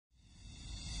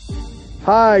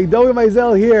Hi, Dovi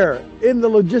Maizel here in the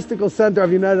logistical center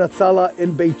of United Hatzalah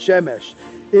in Beit Shemesh.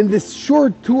 In this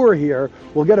short tour here,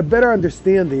 we'll get a better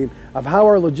understanding of how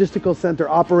our logistical center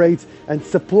operates and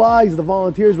supplies the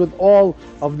volunteers with all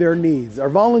of their needs. Our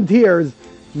volunteers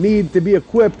need to be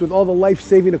equipped with all the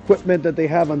life-saving equipment that they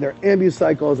have on their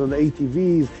ambucycles, on the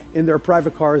ATVs, in their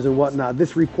private cars and whatnot.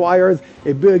 This requires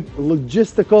a big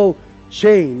logistical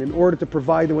chain in order to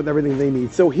provide them with everything they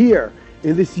need. So here,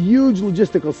 in this huge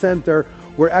logistical center,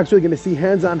 we're actually going to see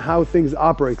hands-on how things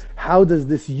operate. How does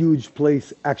this huge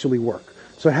place actually work?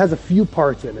 So it has a few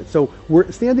parts in it. So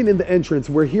we're standing in the entrance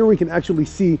where here we can actually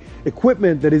see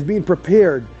equipment that is being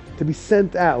prepared to be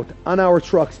sent out on our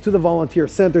trucks to the volunteer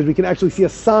centers. We can actually see a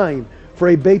sign for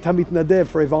a Beit HaMitnadev,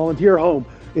 for a volunteer home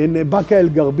in Baka El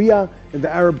Garbia, in the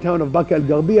Arab town of Baka El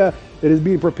Garbia. It is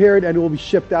being prepared and it will be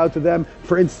shipped out to them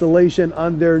for installation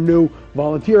on their new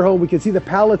volunteer home. We can see the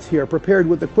pallets here prepared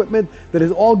with equipment that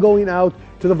is all going out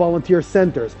to the volunteer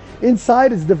centers.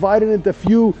 Inside it's divided into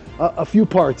a few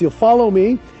parts. You'll follow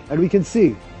me and we can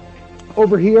see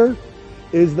over here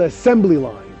is the assembly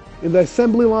line. In the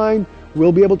assembly line,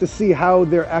 we'll be able to see how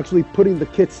they're actually putting the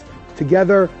kits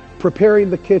together, preparing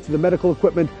the kits, the medical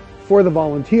equipment for the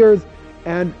volunteers.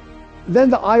 And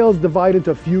then the aisles divide into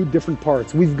a few different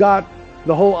parts. We've got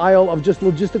the whole aisle of just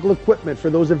logistical equipment for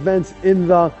those events in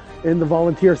the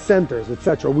volunteer centers,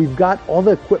 etc. We've got all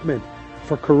the equipment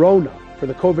for Corona, for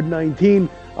the COVID-19,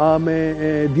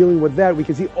 dealing with that. We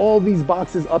can see all these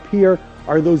boxes up here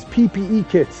are those PPE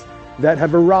kits that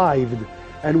have arrived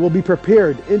and will be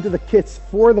prepared into the kits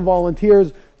for the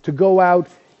volunteers to go out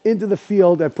into the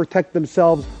field and protect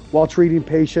themselves while treating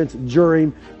patients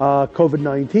during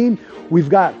COVID-19. We've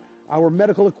got our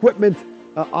medical equipment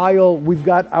aisle, we've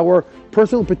got our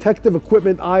personal protective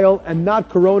equipment aisle, and not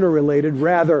Corona related.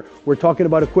 Rather, we're talking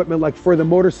about equipment like for the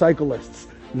motorcyclists,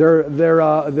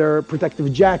 their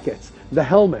protective jackets, the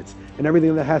helmets, and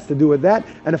everything that has to do with that.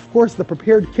 And of course, the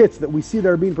prepared kits that we see that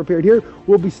are being prepared here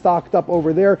will be stocked up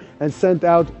over there and sent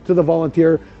out to the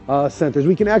volunteer centers.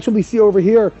 We can actually see over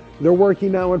here, they're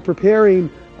working now on preparing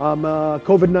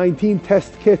COVID-19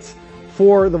 test kits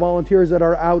for the volunteers that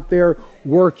are out there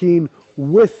working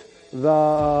with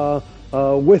the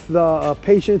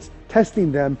patients,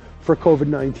 testing them for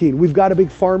COVID-19. We've got a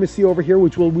big pharmacy over here,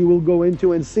 which we will go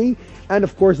into and see, and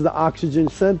of course the oxygen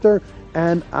center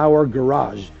and our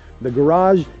garage. The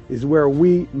garage is where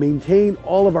we maintain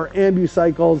all of our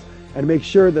ambucycles and make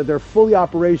sure that they're fully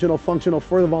operational, functional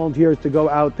for the volunteers to go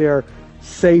out there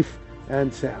safe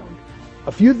and sound.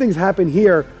 A few things happen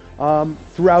here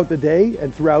throughout the day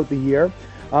and throughout the year.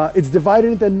 It's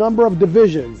divided into a number of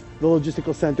divisions, the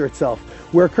logistical center itself.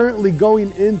 We're currently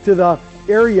going into the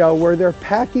area where they're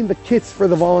packing the kits for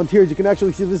the volunteers. You can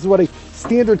actually see this is what a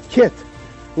standard kit,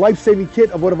 life-saving kit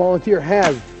of what a volunteer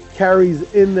carries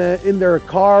in their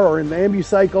car or in the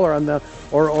ambucycle or on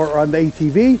the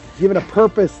ATV, given a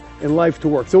purpose in life to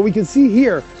work. So we can see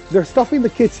here, they're stuffing the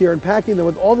kits here and packing them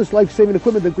with all this life-saving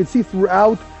equipment that we can see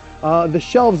throughout the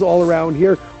shelves all around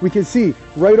here. We can see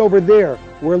right over there,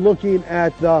 we're looking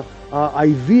at the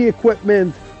IV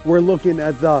equipment, we're looking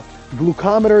at the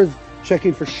glucometers,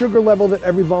 checking for sugar level that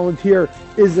every volunteer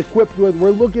is equipped with. We're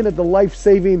looking at the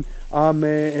life-saving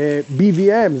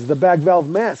BVMs, the bag valve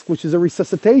mask, which is a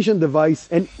resuscitation device.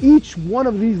 And each one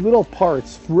of these little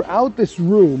parts throughout this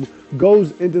room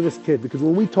goes into this kit, because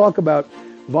when we talk about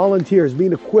volunteers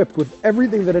being equipped with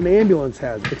everything that an ambulance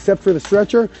has, except for the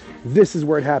stretcher, this is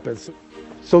where it happens.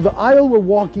 So the aisle we're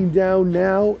walking down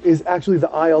now is actually the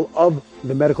aisle of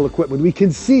the medical equipment. We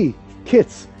can see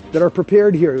kits that are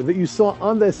prepared here that you saw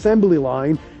on the assembly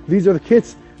line. These are the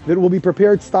kits that will be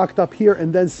prepared, stocked up here,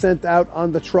 and then sent out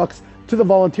on the trucks to the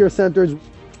volunteer centers.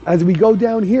 As we go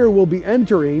down here, we'll be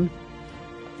entering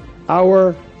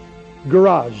our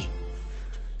garage.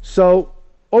 So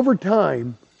over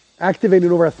time,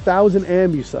 activating over 1,000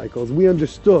 ambucycles, we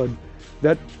understood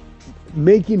that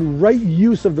making right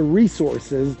use of the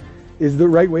resources is the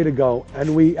right way to go.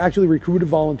 And we actually recruited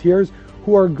volunteers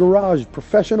who are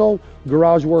professional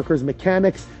garage workers,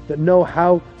 mechanics that know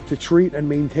how to treat and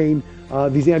maintain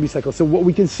these ambucycles. So what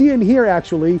we can see in here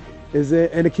actually is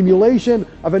an accumulation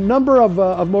of a number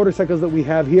of motorcycles that we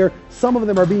have here. Some of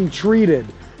them are being treated,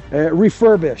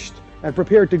 refurbished, and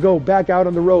prepared to go back out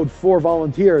on the road for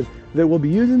volunteers that will be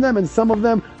using them, and some of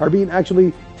them are being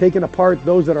actually taken apart,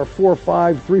 those that are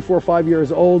 3, 4, 5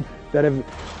 years old, that have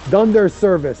done their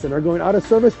service and are going out of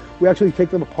service. We actually take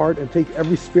them apart and take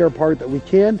every spare part that we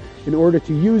can in order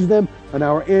to use them on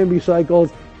our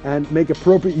ambucycles and make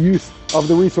appropriate use of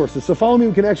the resources. So follow me,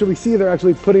 we can actually see they're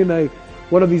actually putting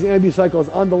one of these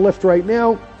ambucycles on the lift right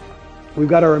now. We've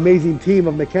got our amazing team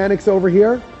of mechanics over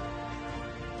here.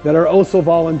 that are also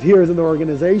volunteers in the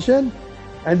organization.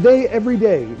 And they, every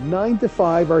day, 9 to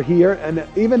 5, are here. And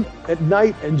even at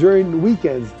night and during the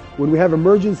weekends, when we have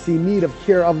emergency need of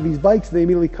care of these bikes, they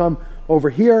immediately come over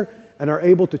here and are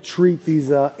able to treat these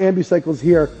ambucycles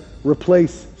here,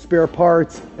 replace spare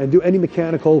parts, and do any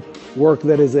mechanical work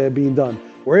that is being done.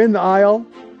 We're in the aisle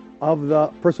of the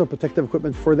personal protective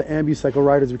equipment for the ambucycle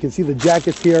riders. We can see the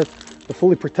jackets here, the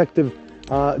fully protective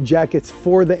jackets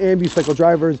for the ambucycle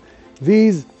drivers.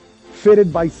 These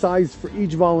fitted by size for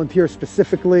each volunteer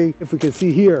specifically. If we can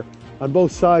see here on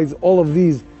both sides, all of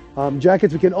these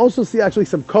jackets. We can also see actually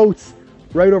some coats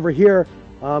right over here,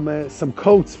 some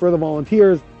coats for the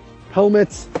volunteers,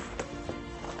 helmets.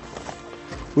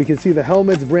 We can see the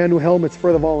helmets, brand new helmets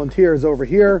for the volunteers over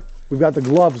here. We've got the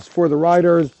gloves for the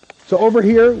riders. So over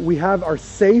here we have our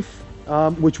safe,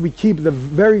 which we keep the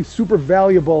very super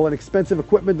valuable and expensive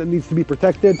equipment that needs to be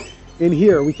protected. In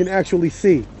here we can actually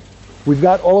see we've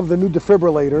got all of the new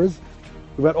defibrillators.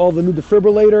 We've got all the new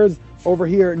defibrillators over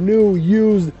here, new,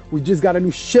 used. We just got a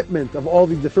new shipment of all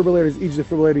these defibrillators. Each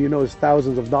defibrillator, you know, is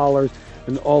thousands of dollars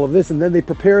and all of this. And then they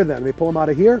prepare them. They pull them out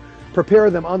of here, prepare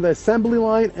them on the assembly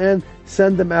line, and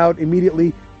send them out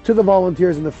immediately to the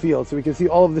volunteers in the field. So we can see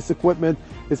all of this equipment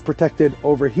is protected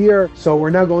over here. So we're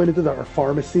now going into our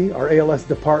pharmacy, our ALS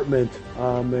department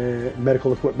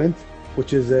medical equipment,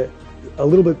 which is a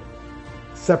little bit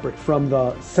separate from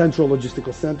the central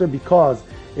logistical center because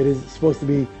it is supposed to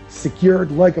be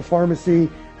secured like a pharmacy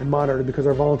and monitored, because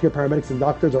our volunteer paramedics and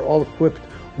doctors are all equipped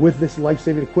with this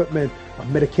life-saving equipment of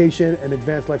medication and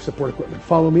advanced life support equipment.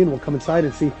 Follow me and we'll come inside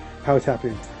and see how it's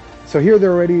happening. So here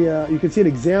they're already, you can see an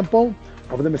example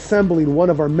of them assembling one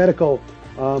of our medical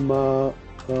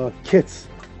kits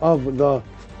of the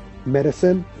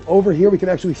medicine. Over here we can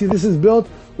actually see this is built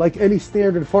like any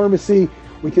standard pharmacy.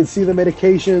 We can see the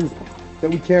medications that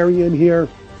we carry in here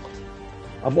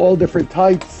of all different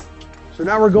types. So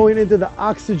now we're going into the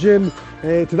oxygen,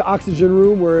 to the oxygen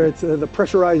room, where it's the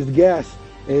pressurized gas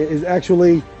is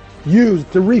actually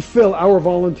used to refill our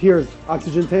volunteers'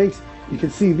 oxygen tanks. You can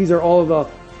see these are all of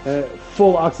the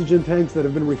full oxygen tanks that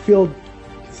have been refilled.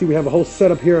 You can see we have a whole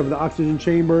setup here of the oxygen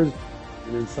chambers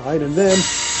and inside, and then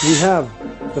we have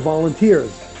the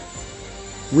volunteers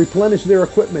replenish their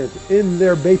equipment in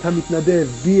their Beit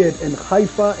HaMitnadev, be it in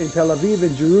Haifa, in Tel Aviv,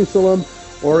 in Jerusalem,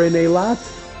 or in Eilat.